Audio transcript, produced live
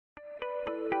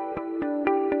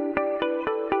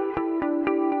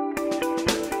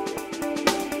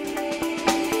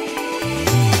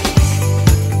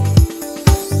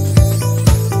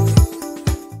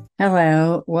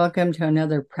Hello, welcome to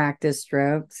another practice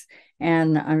strokes.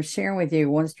 And I'm sharing with you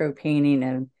one stroke painting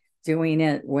and doing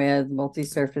it with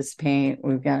multi-surface paint.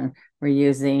 We're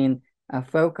using a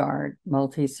folk art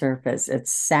multi-surface.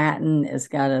 It's satin, it's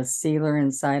got a sealer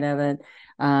inside of it.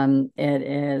 It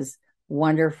is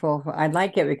wonderful. I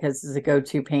like it because it's a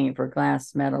go-to paint for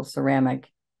glass, metal, ceramic,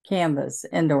 canvas,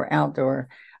 indoor, outdoor.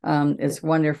 It's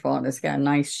wonderful and it's got a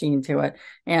nice sheen to it.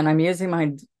 And I'm using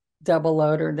my double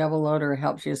loader. Double loader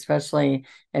helps you, especially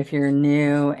if you're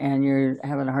new and you're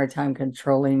having a hard time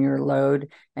controlling your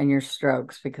load and your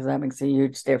strokes, because that makes a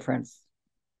huge difference.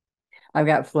 I've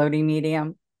got floating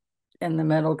medium in the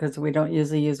middle because we don't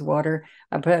usually use water.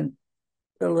 I put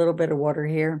a little bit of water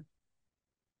here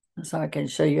so I can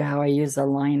show you how I use a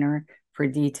liner for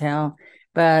detail.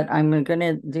 But I'm going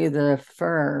to do the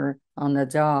fur on the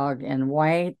dog in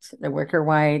white, the wicker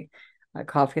white, a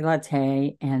coffee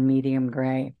latte, and medium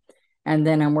gray. And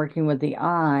then I'm working with the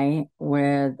eye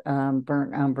with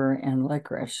burnt umber and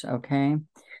licorice, okay?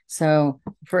 So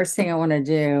first thing I want to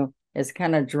do is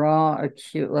kind of draw a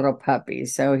cute little puppy.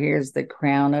 So here's the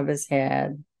crown of his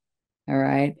head, all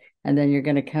right? And then you're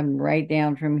going to come right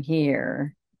down from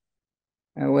here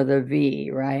with a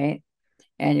V, right?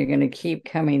 And you're going to keep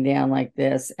coming down like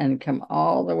this and come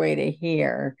all the way to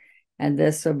here. And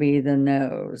this will be the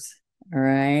nose, all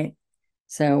right?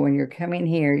 So when you're coming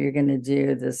here, you're going to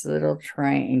do this little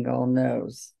triangle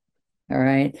nose, all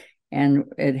right? And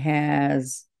it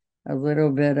has a little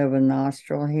bit of a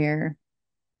nostril here,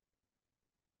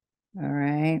 all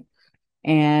right?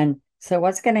 And so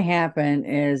what's going to happen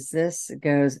is this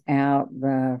goes out,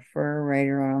 the fur right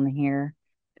around here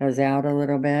goes out a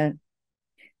little bit.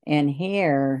 And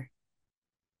here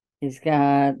he's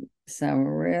got some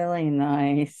really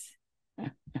nice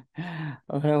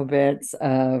little bits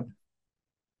of,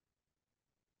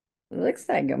 it looks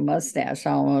like a mustache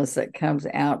almost that comes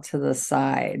out to the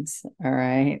sides. All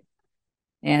right.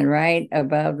 And right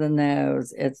above the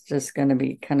nose, it's just going to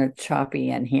be kind of choppy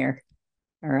in here.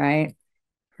 All right.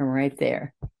 From right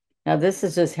there. Now, this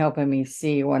is just helping me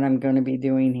see what I'm going to be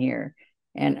doing here.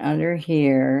 And under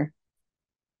here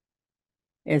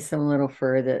is some little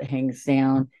fur that hangs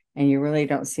down, and you really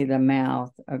don't see the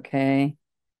mouth. Okay.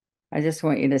 I just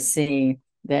want you to see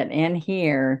that in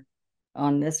here,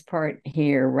 on this part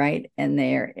here, right in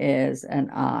there is an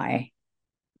eye.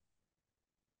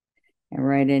 And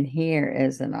right in here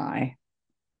is an eye.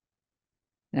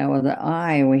 Now with the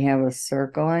eye, we have a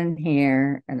circle in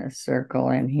here and a circle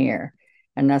in here.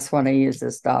 And that's what I use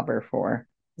this dauber for.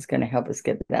 It's going to help us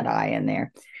get that eye in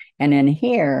there. And in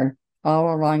here,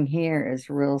 all along here is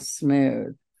real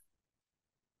smooth.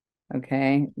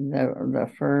 Okay,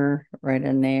 the fur right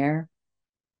in there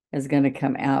is going to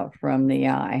come out from the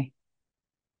eye.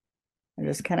 I'm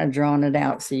just kind of drawing it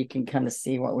out so you can kind of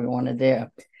see what we want to do.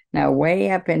 Now, way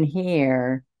up in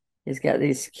here, he's got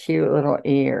these cute little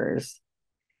ears,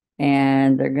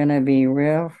 and they're going to be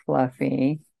real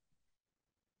fluffy.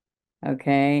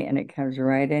 Okay, and it comes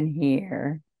right in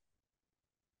here.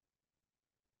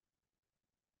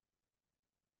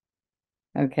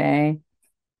 Okay,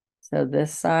 so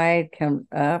this side comes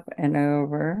up and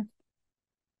over,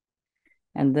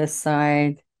 and this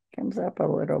side comes up a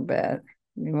little bit.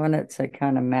 You want it to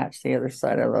kind of match the other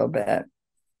side a little bit.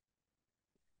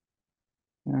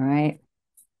 All right.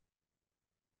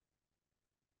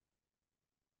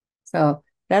 So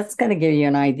that's going to give you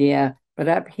an idea, but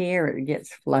up here it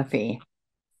gets fluffy.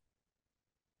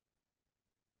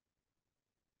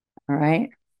 All right.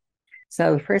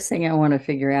 So the first thing I want to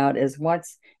figure out is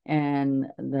what's in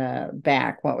the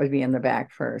back. What would be in the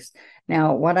back first?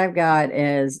 Now, what I've got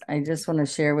is, I just want to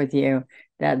share with you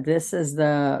that this is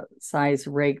the size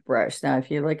rake brush. Now, if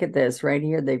you look at this right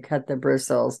here, they've cut the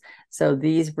bristles. So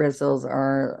these bristles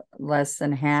are less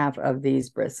than half of these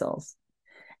bristles.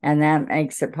 And that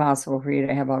makes it possible for you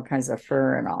to have all kinds of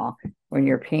fur and all when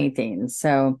you're painting.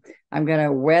 So I'm going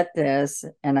to wet this,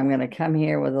 and I'm going to come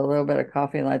here with a little bit of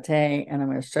coffee latte, and I'm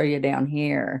going to show you down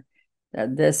here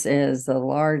that this is the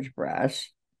large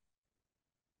brush.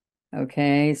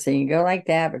 Okay, so you can go like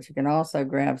that, but you can also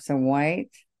grab some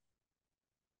white,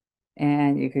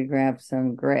 and you could grab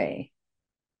some gray.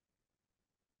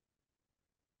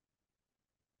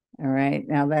 All right,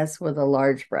 now that's with a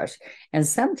large brush. And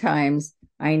sometimes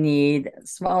I need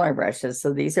smaller brushes.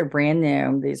 So these are brand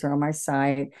new. These are on my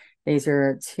site. These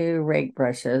are 2 rake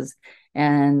brushes.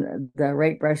 And the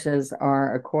rake brushes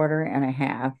are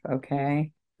 1.25,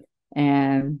 okay?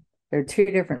 And they're 2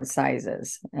 different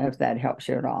sizes, if that helps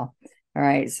you at all. All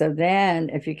right, so then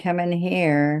if you come in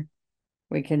here,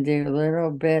 we can do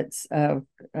little bits of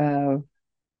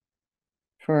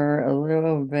for a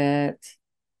little bit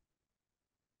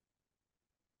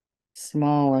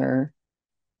smaller.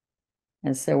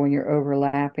 And so when you're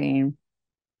overlapping,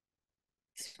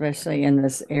 especially in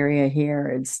this area here,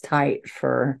 it's tight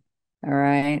fur. All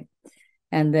right.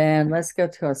 And then let's go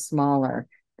to a smaller.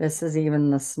 This is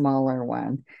even the smaller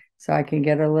one. So I can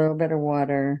get a little bit of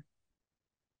water.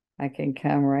 I can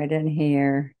come right in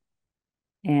here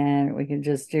and we can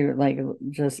just do like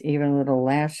just even little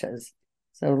lashes.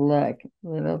 So look,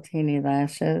 little teeny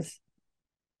lashes.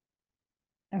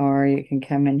 Or you can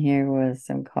come in here with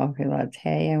some coffee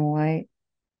latte in white.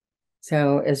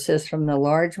 So it's just from the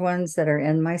large ones that are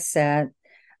in my set.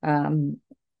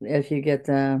 If you get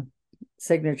the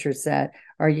signature set,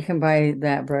 or you can buy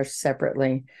that brush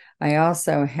separately. I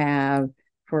also have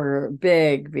for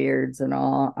big beards and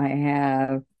all, I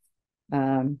have,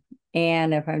 and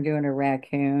if I'm doing a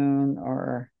raccoon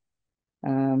or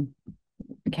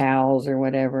cows or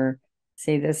whatever,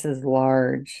 see, this is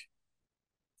large.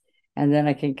 And then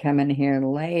I can come in here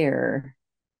and layer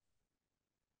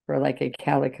for like a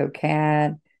calico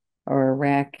cat or a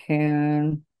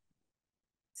raccoon.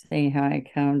 See how I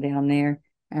come down there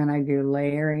and I do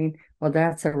layering. Well,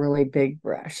 that's a really big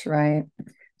brush, right?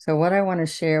 So what I want to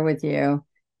share with you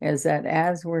is that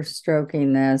as we're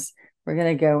stroking this, we're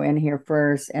going to go in here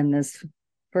first, and this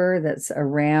fur that's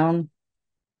around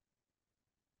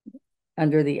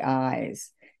under the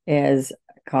eyes is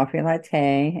coffee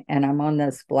latte, and I'm on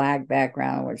this black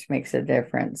background, which makes a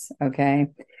difference, okay?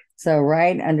 So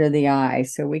right under the eye,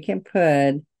 so we can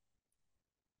put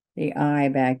the eye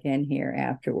back in here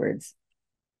afterwards.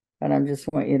 But I just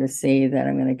want you to see that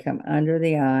I'm going to come under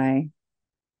the eye.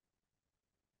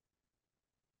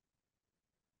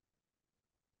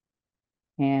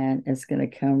 And it's going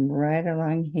to come right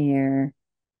along here.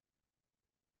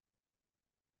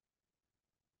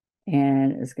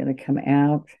 And it's going to come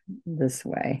out this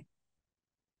way.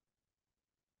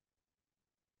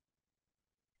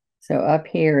 So up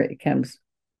here, it comes,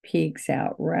 peeks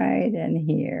out right in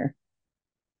here.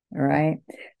 All right.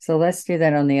 So let's do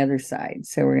that on the other side.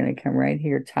 So we're going to come right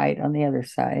here tight on the other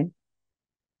side.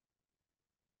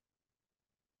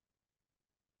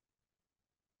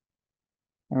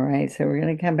 All right. So we're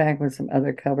going to come back with some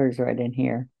other colors right in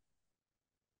here.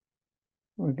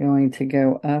 We're going to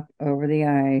go up over the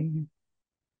eye.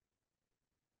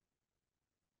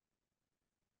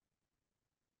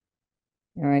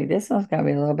 All right. This one's got to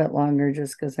be a little bit longer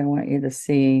just because I want you to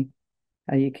see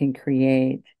how you can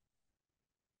create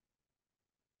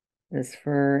this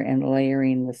fur and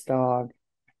layering this dog.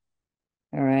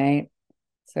 All right.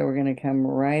 So we're going to come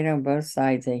right on both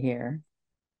sides of here.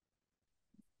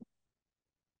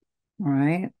 All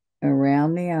right.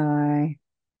 Around the eye.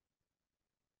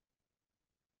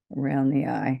 Around the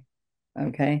eye.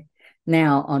 Okay.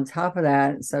 Now, on top of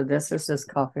that, so this is just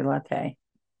coffee latte.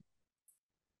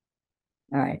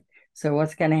 All right. So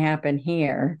what's going to happen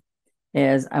here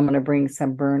is I'm going to bring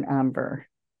some burnt umber.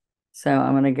 So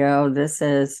I'm going to go, this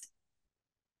is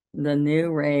the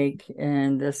new Rake,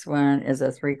 and this one is a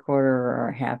 3/4 or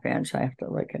a 1/2 inch. I have to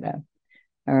look it up.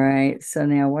 All right. So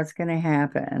now what's going to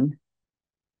happen?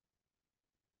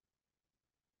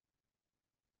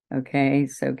 Okay.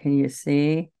 So can you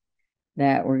see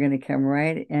that we're going to come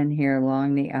right in here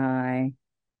along the eye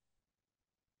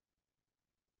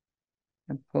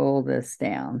and pull this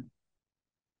down.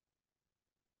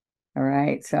 All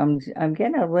right, so I'm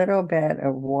getting a little bit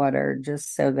of water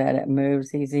just so that it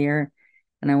moves easier.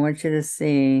 And I want you to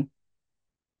see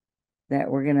that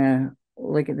we're gonna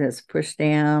look at this, push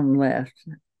down, lift,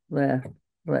 lift,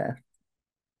 lift.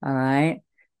 All right,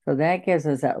 so that gives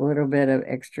us that little bit of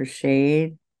extra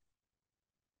shade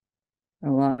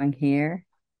along here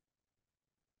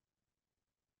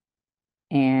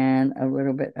and a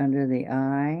little bit under the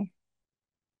eye.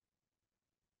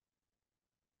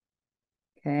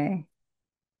 Okay.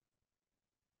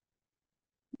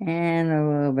 And a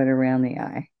little bit around the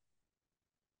eye.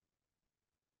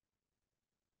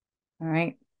 All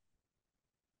right.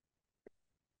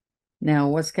 Now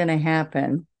what's going to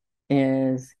happen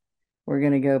is we're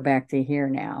going to go back to here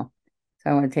now. So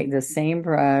I want to take the same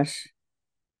brush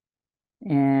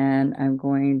and I'm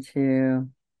going to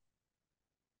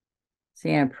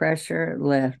see, I pressure,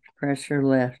 lift, pressure,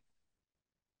 lift.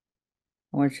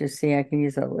 I want you to see I can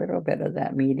use a little bit of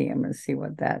that medium and see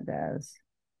what that does.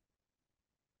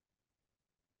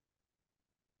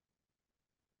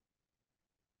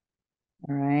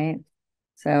 All right.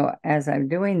 So as I'm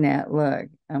doing that, look,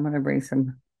 I'm going to bring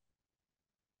some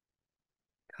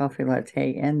coffee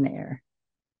latte in there.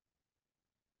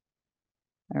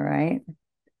 All right.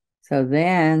 So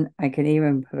then I could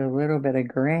even put a little bit of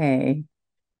gray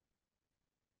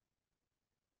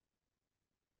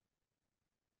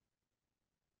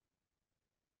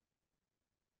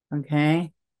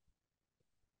Okay.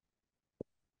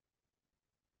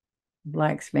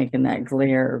 Black's making that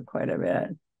glare quite a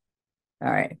bit.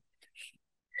 All right.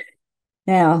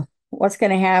 Now, what's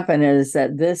going to happen is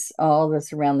that all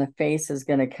this around the face is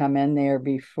going to come in there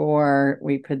before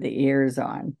we put the ears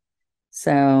on.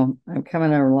 So I'm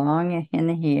coming along in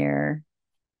here.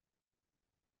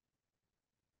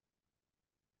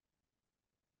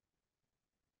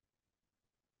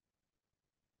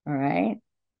 All right.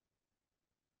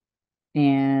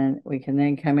 And we can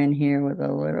then come in here with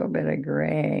a little bit of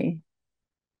gray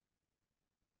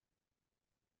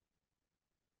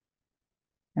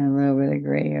and a little bit of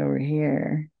gray over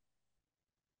here.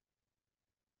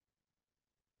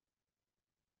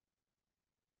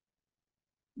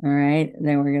 All right.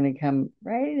 Then we're going to come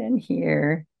right in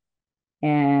here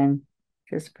and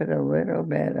just put a little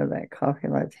bit of that coffee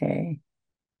latte.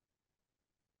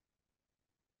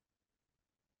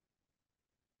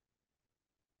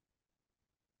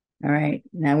 All right.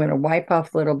 Now I'm going to wipe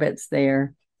off little bits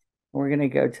there. We're going to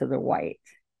go to the white.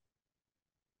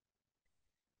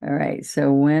 All right.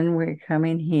 So when we're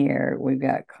coming here, we've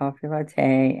got coffee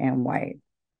latte and white.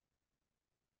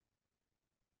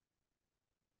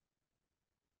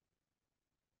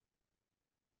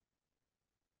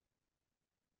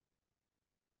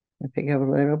 I pick up a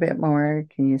little bit more.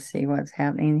 Can you see what's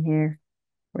happening here?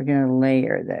 We're going to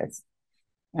layer this.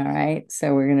 All right.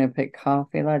 So we're going to put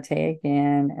coffee latte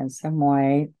again and some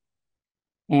white.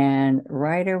 And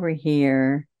right over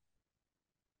here,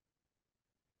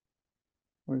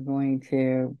 we're going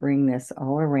to bring this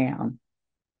all around.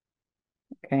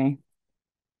 Okay.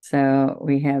 So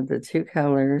we have the two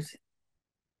colors.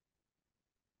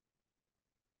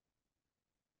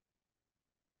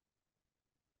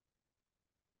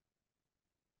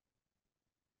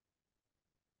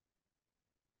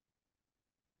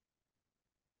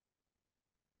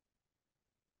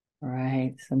 All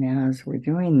right. So now as we're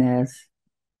doing this,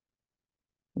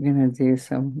 we're going to do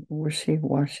some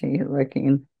wishy-washy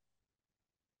looking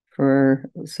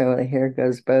so the hair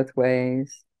goes both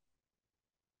ways.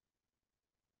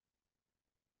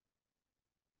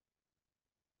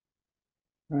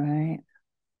 Right.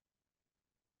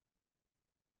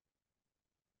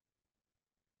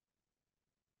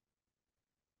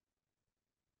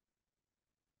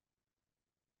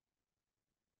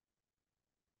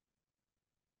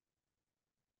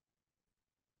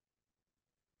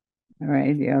 All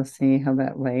right. Y'all see how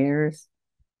that layers?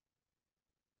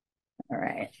 All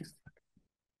right.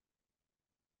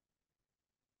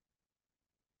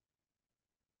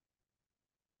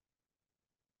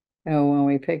 So when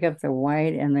we pick up the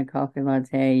white and the coffee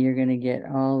latte, you're going to get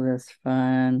all this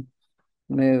fun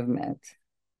movement.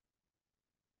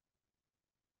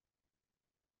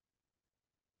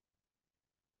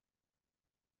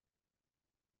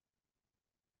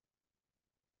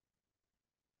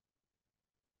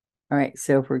 All right,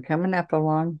 so if we're coming up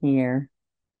along here,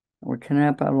 we're coming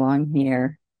up along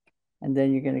here, and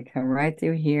then you're going to come right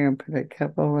through here and put a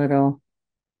couple little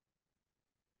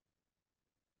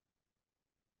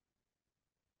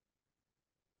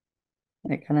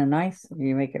kind of nice.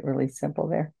 You make it really simple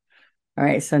there. All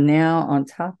right, so now on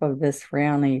top of this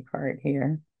frowny part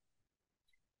here,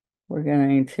 we're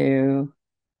going to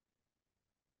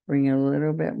bring a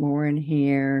little bit more in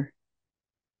here,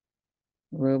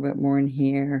 a little bit more in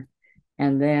here,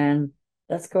 and then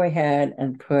let's go ahead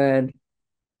and put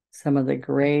some of the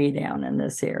gray down in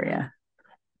this area.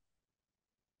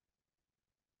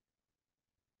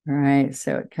 All right,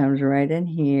 so it comes right in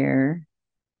here.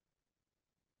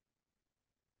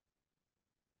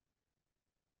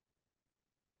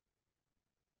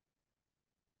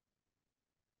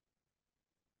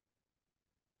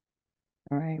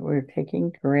 All right, we're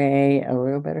picking gray, a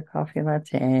little bit of coffee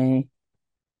latte.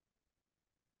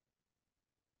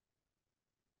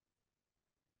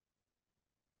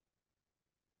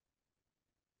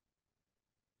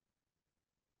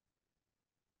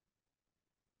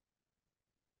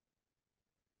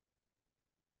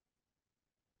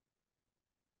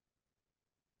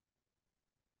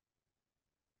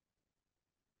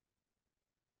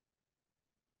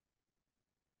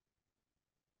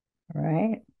 All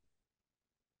right.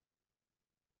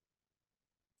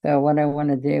 So what I want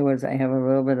to do is I have a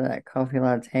little bit of that coffee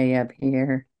latte up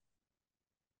here.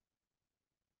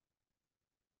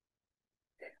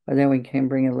 But then we can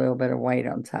bring a little bit of white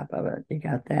on top of it. You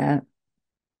got that?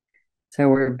 So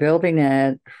we're building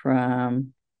it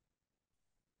from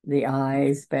the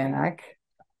eyes back.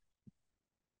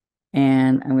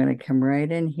 And I'm going to come right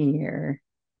in here.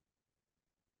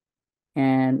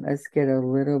 And let's get a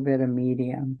little bit of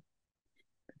medium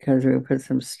because we put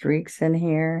some streaks in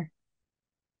here.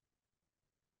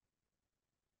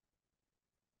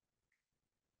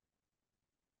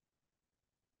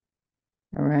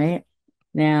 All right.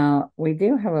 Now we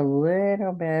do have a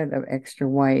little bit of extra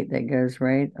white that goes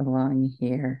right along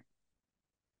here.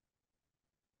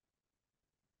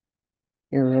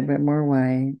 Get a little bit more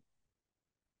white.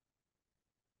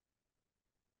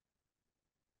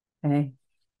 Okay.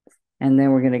 And then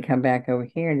we're going to come back over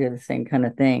here and do the same kind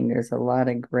of thing. There's a lot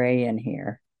of gray in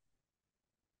here.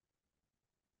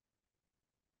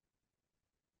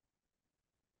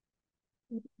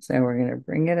 So we're going to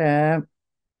bring it up.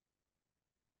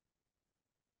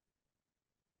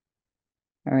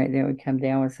 All right, then we come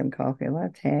down with some coffee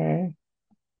latte.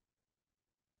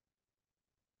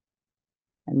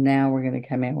 And now we're going to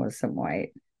come in with some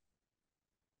white.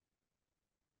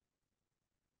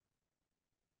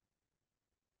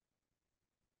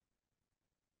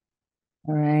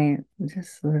 All right,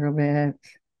 just a little bit.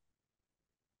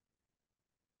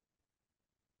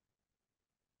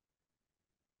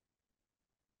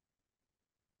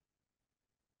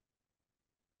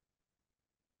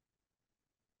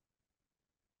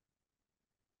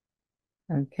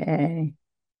 Okay.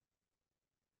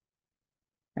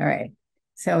 All right.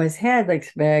 So his head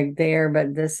looks big there,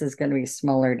 but this is going to be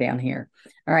smaller down here.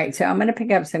 All right, so I'm going to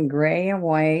pick up some gray and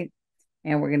white,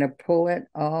 and we're going to pull it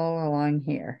all along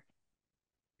here.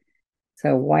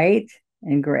 So white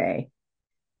and gray.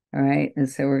 All right, and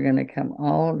so we're going to come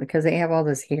all, because they have all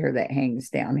this hair that hangs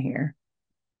down here.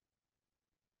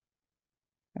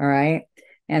 All right,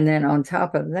 and then on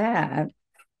top of that,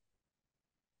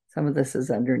 some of this is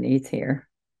underneath here.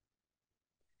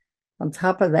 On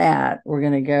top of that, we're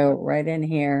going to go right in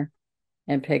here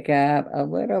and pick up a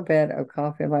little bit of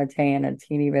coffee latte and a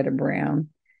teeny bit of brown.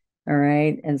 All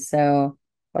right, and so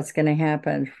what's going to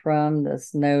happen from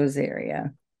this nose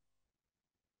area?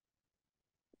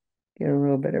 Get a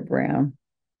little bit of brown.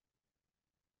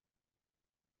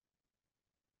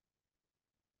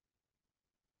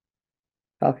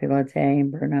 Coffee latte,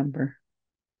 burn number.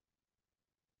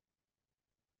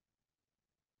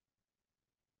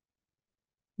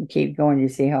 Keep going. You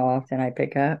see how often I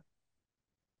pick up?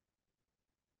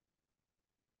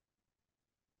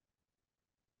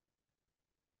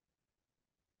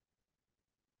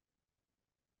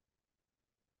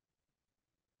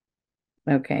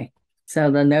 Okay.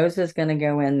 So the nose is going to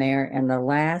go in there. And the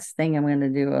last thing I'm going to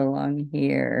do along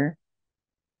here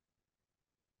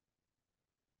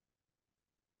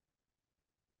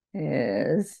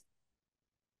is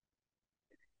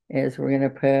we're going to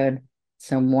put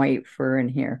some white fur in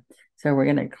here. So we're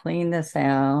going to clean this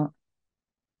out,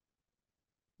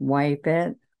 wipe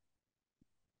it,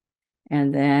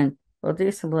 and then we'll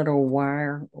do some little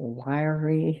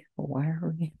wiry.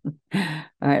 All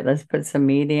right, let's put some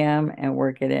medium and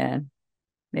work it in.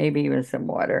 Maybe even some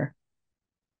water.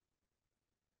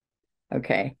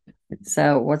 Okay,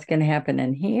 so what's going to happen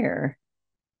in here?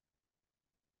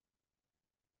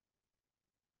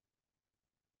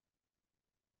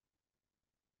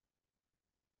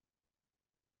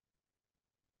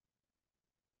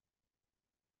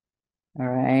 All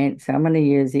right, so I'm going to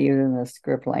use even the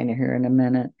script liner here in a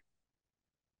minute.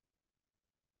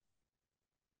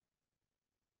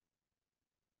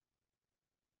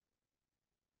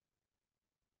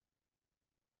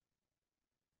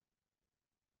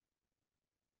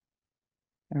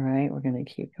 All right, we're going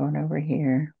to keep going over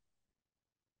here.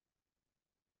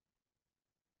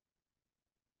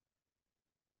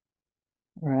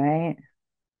 Right.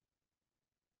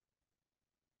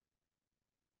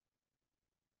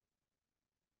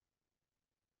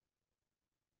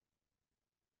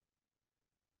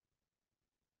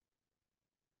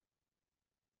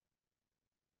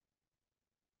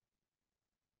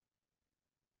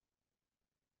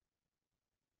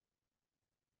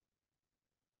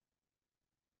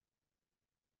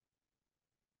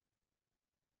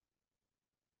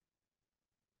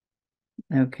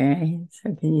 Okay,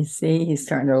 so can you see he's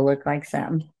starting to look like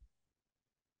something?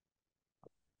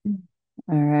 All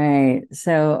right,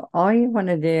 so all you want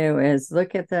to do is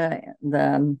look at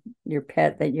the your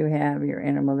pet that you have, your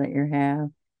animal that you have,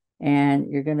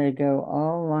 and you're going to go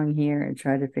all along here and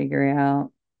try to figure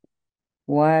out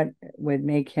what would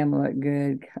make him look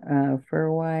good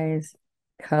fur-wise,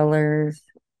 colors,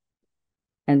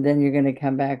 and then you're going to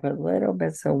come back with little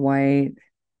bits of white.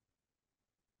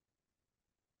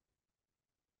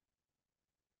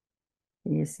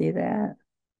 Can you see that?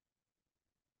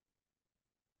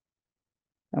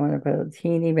 I want to put a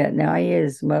teeny bit. Now I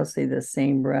use mostly the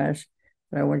same brush,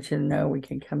 but I want you to know we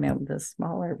can come in with a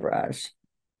smaller brush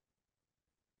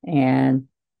and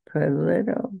put a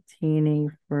little teeny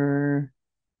fur.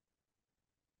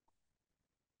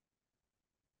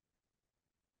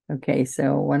 Okay,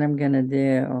 so what I'm going to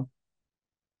do,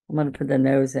 I'm going to put the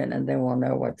nose in and then we'll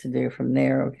know what to do from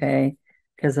there, okay?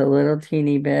 Because a little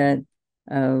teeny bit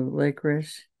of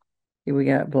licorice, we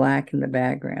got black in the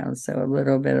background, so a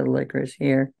little bit of licorice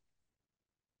here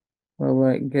will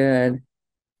look good.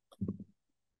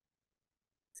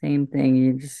 Same thing,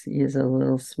 you just use a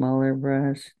little smaller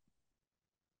brush.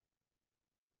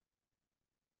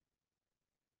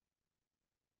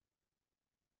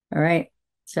 All right,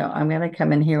 so I'm going to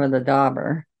come in here with a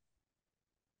dauber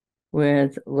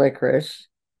with licorice,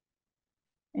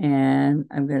 and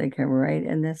I'm going to come right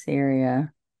in this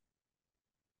area.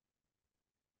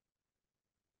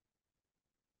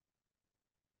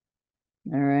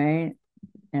 All right,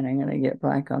 and I'm going to get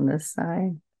black on this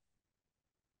side.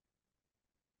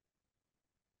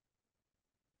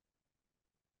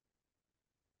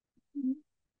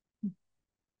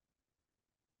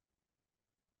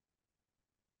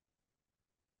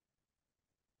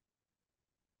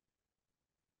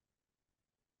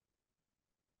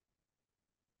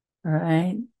 All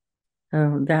right,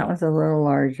 so that was a little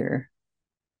larger.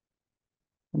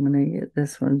 I'm going to get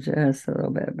this one just a little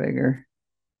bit bigger.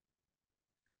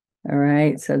 All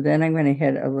right, so then I'm going to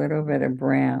hit a little bit of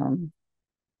brown,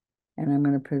 and I'm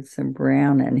going to put some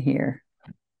brown in here.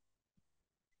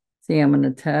 See, I'm going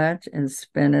to touch and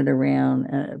spin it around,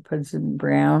 and it puts some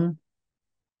brown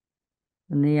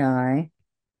in the eye.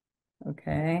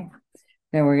 Okay,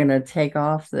 then we're going to take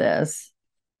off this,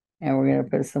 and we're going to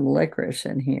put some licorice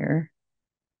in here.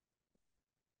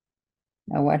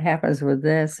 Now, what happens with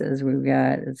this is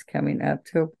it's coming up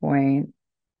to a point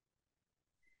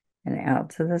and out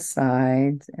to the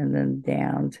sides and then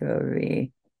down to a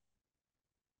V.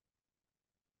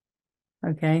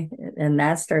 Okay, and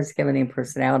that starts giving him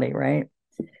personality, right?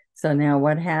 So now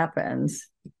what happens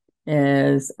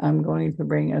is I'm going to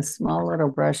bring a small little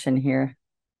brush in here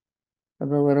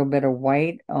with a little bit of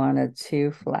white on a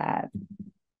 2 flat.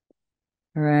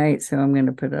 All right, so I'm going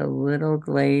to put a little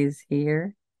glaze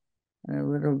here and a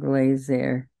little glaze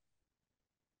there.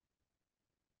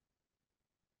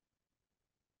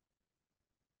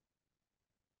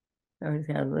 So he's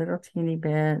got a little teeny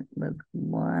bit with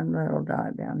one little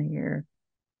dot down here.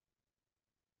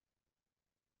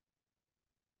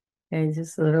 Okay,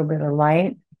 just a little bit of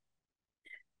light.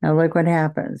 Now look what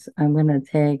happens. I'm going to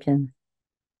take and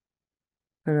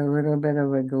put a little bit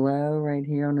of a glow right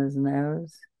here on his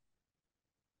nose.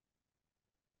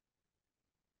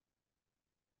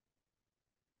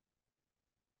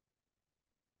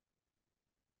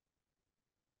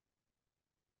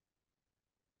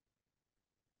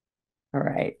 All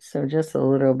right, so just a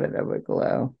little bit of a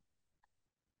glow.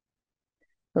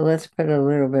 So let's put a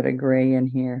little bit of gray in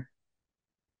here.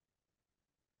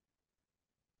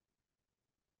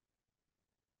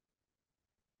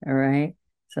 All right,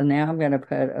 so now I'm going to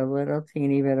put a little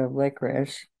teeny bit of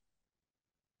licorice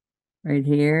right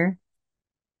here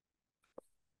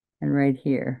and right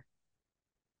here.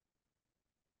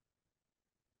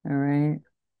 All right.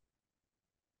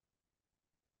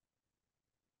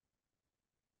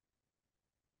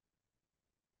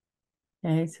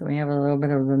 Okay, so we have a little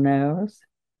bit of the nose.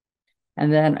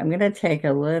 And then I'm going to take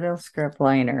a little script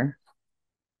liner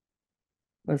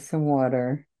with some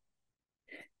water.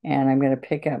 And I'm going to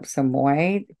pick up some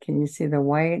white. Can you see the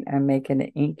white? I'm making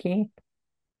it inky.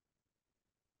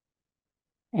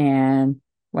 And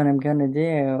what I'm going to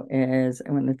do is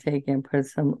I'm going to take and put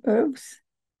some, oops.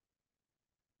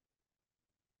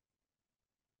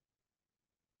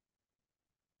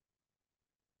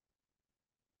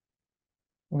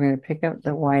 We're going to pick up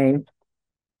the white.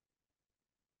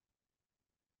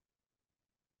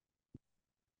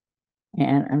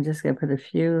 And I'm just going to put a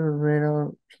few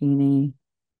little teeny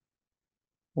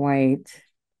white.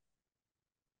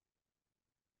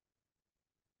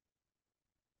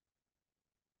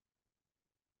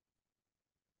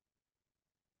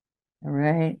 All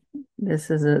right. This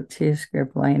is a 2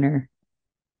 script liner.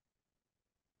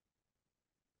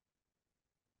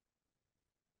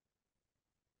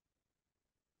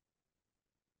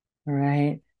 All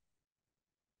right.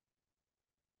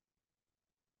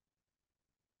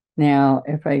 Now,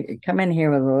 if I come in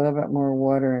here with a little bit more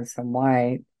water and some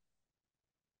white,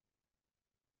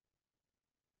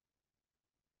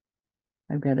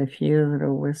 I've got a few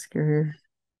little whiskers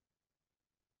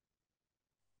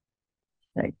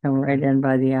that come right in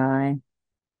by the eye.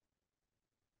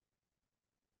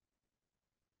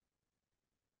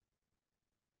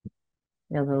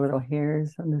 You have the little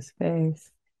hairs on his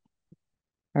face.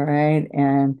 All right,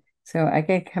 and so I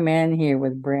could come in here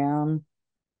with brown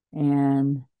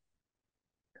and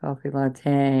coffee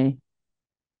latte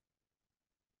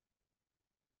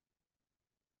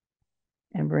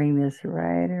and bring this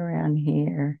right around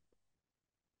here.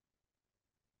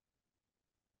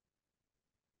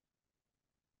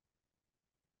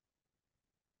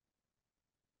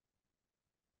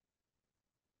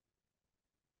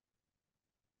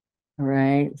 All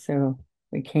right, so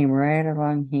we came right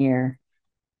along here.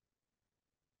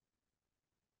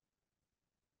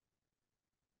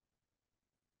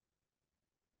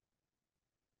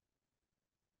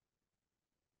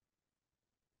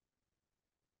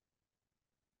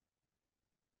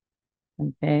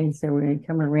 Okay, so we're gonna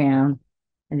come around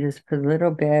and just put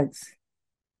little bits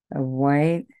of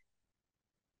white.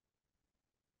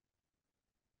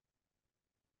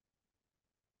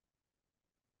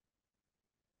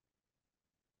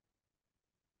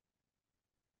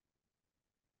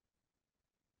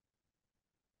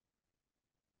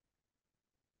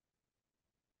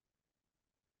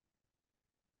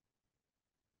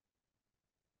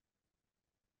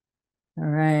 All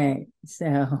right,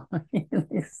 so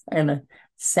he's kind of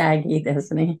saggy,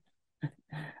 doesn't he?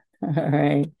 All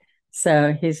right,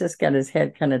 so he's just got his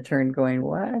head kind of turned, going,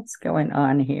 "What's going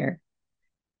on here?"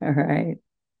 All right,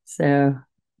 so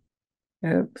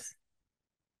oops.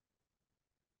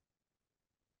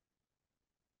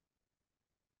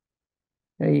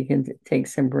 So you can take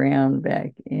some brown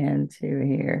back into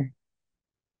here.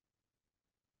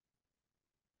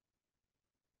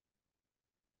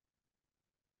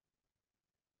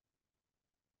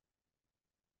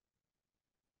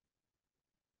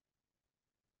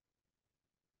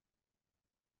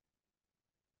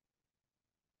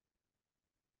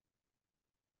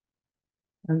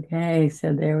 Okay,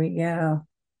 so there we go.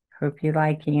 Hope you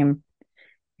like him.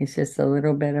 It's just a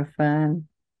little bit of fun,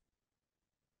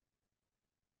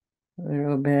 a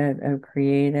little bit of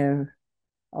creative,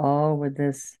 all with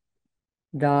this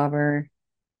dauber,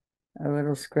 a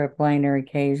little script liner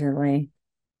occasionally,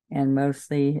 and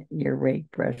mostly your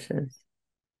rake brushes.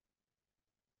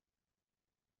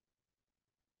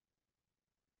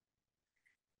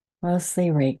 Mostly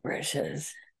rake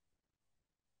brushes.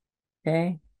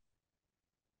 Okay.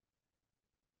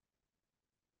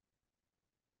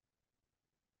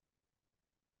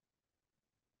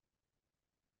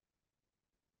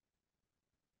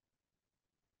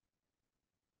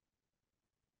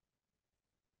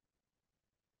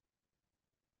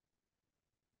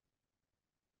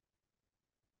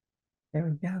 There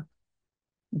we go.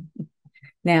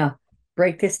 Now,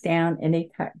 break this down, any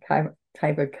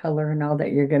type of color and all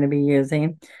that you're going to be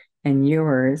using and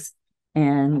yours.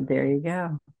 And there you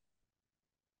go.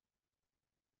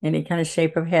 Any kind of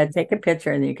shape of head, take a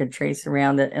picture and you can trace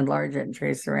around it, enlarge it and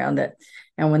trace around it.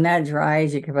 And when that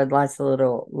dries, you can put lots of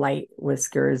little light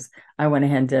whiskers. I went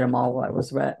ahead and did them all while it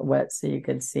was wet so you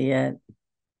could see it.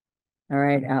 All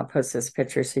right, I'll post this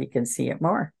picture so you can see it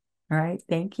more. All right,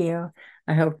 thank you.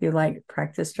 I hope you like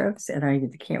practice strokes and I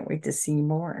can't wait to see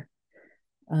more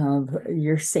of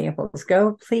your samples.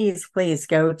 Please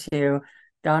go to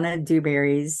Donna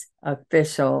Dewberry's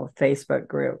official Facebook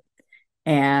group.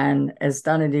 And it's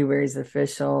Donna Dewberry's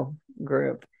official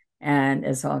group and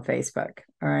it's on Facebook.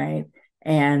 All right.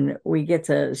 And we get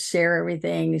to share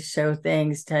everything, show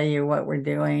things, tell you what we're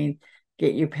doing,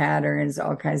 get you patterns,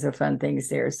 all kinds of fun things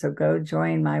there. So go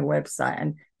join my website.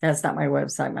 And that's not my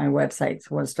website. My website's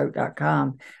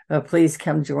onestroke.com. But please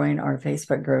come join our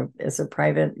Facebook group. It's a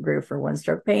private group for one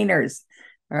stroke painters.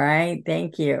 All right.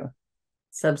 Thank you.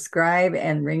 Subscribe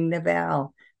and ring the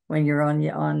bell when you're on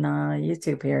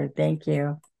YouTube here. Thank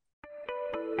you.